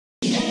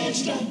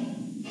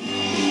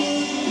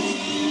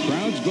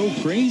Crowds go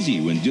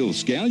crazy when Dill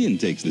Scallion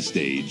takes the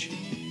stage.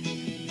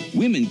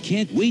 Women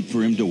can't wait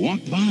for him to walk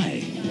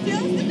by.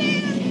 Dill's the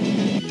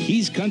man!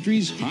 He's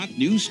country's hot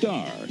new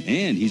star,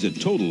 and he's a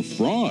total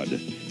fraud.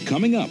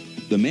 Coming up,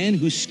 the man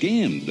who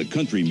scammed the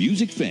country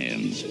music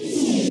fans.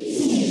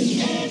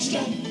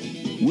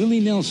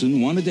 Willie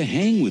Nelson wanted to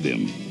hang with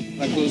him.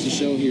 I closed the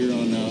show here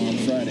on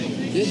Friday.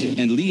 Did you?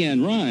 And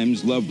Leanne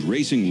Rimes loved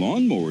racing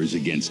lawnmowers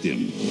against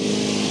him.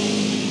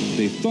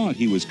 They thought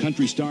he was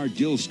country star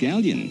Dill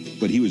Scallion,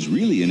 but he was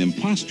really an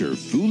imposter,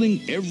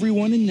 fooling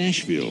everyone in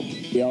Nashville.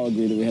 We all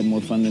agree that we had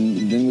more fun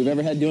than we've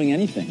ever had doing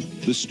anything.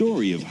 The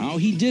story of how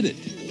he did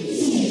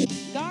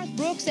it. Garth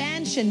Brooks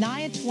and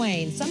Shania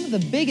Twain, some of the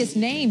biggest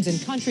names in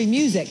country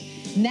music.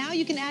 Now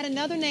you can add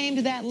another name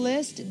to that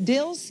list,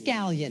 Dill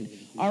Scallion.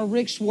 Our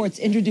Rick Schwartz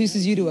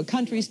introduces you to a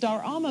country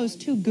star almost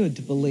too good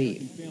to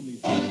believe.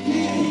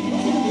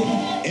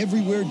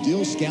 Everywhere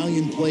Dill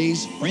Scallion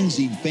plays,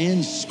 frenzied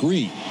fans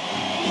scream.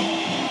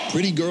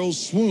 Pretty girls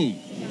swoon.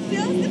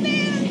 Dill's the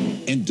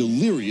man! And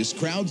delirious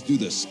crowds do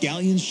the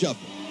Scallion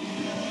shuffle.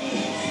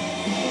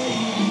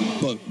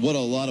 But what a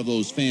lot of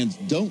those fans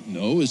don't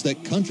know is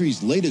that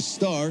country's latest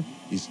star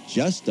is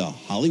just a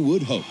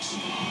Hollywood hoax.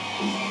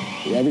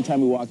 Every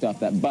time we walked off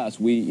that bus,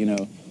 we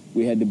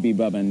had to be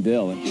Bubba and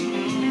Dill.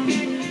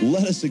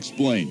 Let us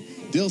explain.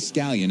 Dill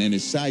Scallion and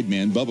his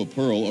sideman, Bubba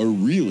Pearl, are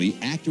really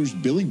actors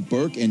Billy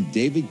Burke and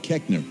David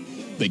Koechner.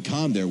 They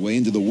conned their way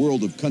into the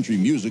world of country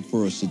music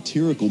for a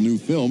satirical new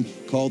film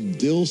called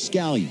Dill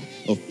Scallion,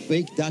 a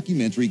fake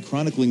documentary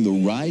chronicling the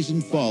rise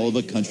and fall of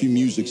a country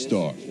music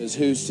star. Because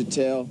who's to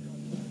tell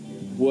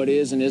what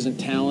is and isn't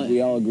talent?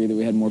 We all agree that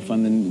we had more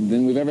fun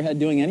than we've ever had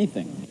doing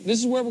anything. This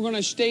is where we're going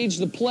to stage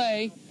the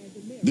play.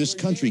 This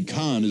country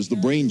con is the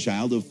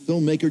brainchild of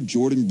filmmaker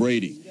Jordan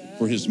Brady.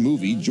 For his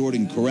movie,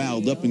 Jordan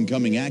corralled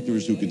up-and-coming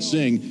actors who could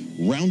sing,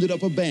 rounded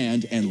up a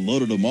band, and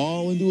loaded them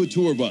all into a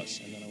tour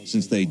bus.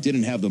 Since they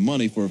didn't have the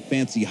money for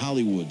fancy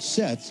Hollywood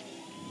sets,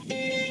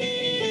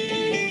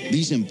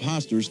 these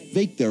imposters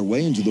faked their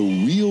way into the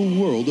real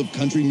world of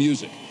country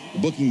music,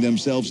 booking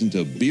themselves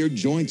into beer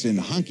joints and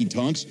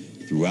honky-tonks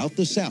throughout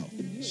the South,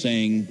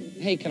 saying,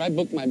 "Hey, could I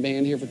book my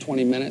band here for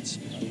 20 minutes?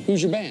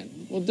 Who's your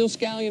band?" "Well, Dill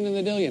Scallion and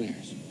the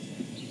Dillionaires."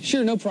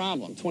 "Sure, no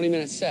problem.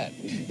 20-minute set."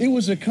 It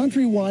was a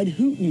countrywide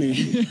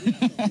hootenanny.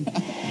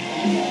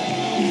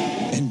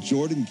 And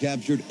Jordan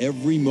captured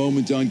every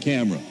moment on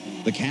camera.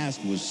 The cast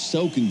was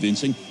so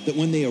convincing that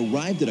when they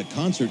arrived at a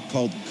concert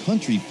called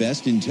Country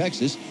Fest in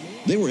Texas,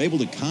 they were able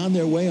to con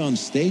their way on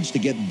stage to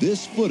get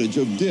this footage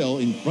of Dill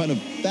in front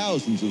of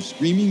thousands of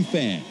screaming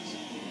fans.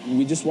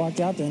 We just walked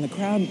out there and the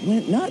crowd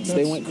went nuts.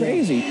 They went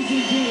crazy.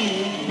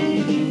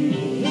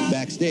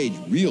 Backstage,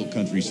 real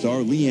country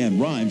star Leanne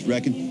Rimes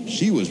reckoned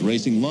she was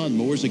racing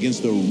lawnmowers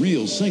against a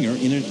real singer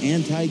in an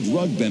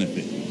anti-drug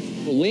benefit.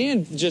 Well,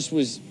 Leanne just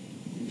was,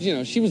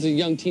 she was a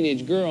young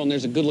teenage girl, and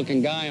there's a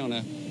good-looking guy on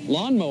a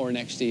lawnmower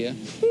next to you.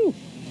 Whew.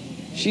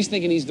 She's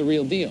thinking he's the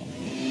real deal.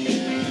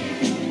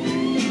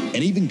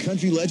 And even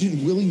country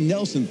legend Willie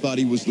Nelson thought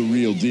he was the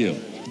real deal.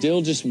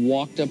 Dill just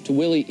walked up to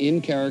Willie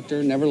in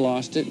character, never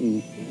lost it,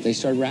 and they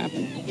started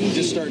rapping.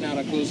 Just starting out,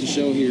 I closed the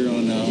show here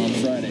on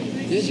Friday.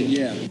 Did you?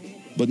 Yeah.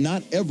 But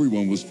not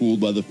everyone was fooled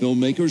by the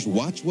filmmakers.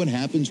 Watch what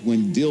happens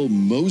when Dill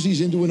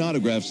moseys into an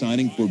autograph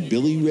signing for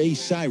Billy Ray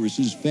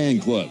Cyrus's fan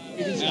club.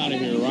 He's out of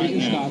here right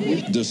now.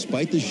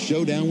 Despite the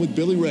showdown with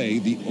Billy Ray,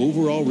 the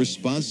overall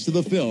response to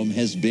the film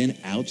has been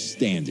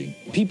outstanding.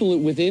 People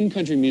within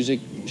country music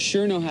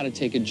sure know how to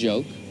take a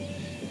joke,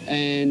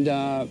 and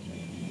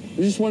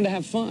we just wanted to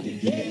have fun.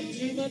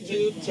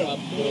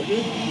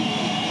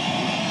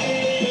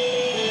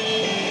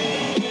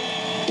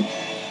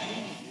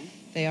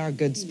 They are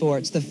good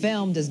sports. The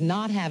film does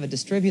not have a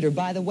distributor.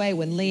 By the way,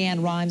 when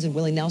Leanne Rimes and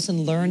Willie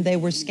Nelson learned they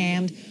were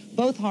scammed,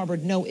 both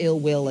harbored no ill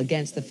will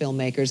against the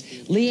filmmakers.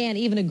 Leanne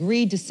even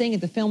agreed to sing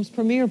at the film's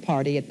premiere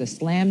party at the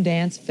Slam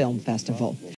Dance Film Festival.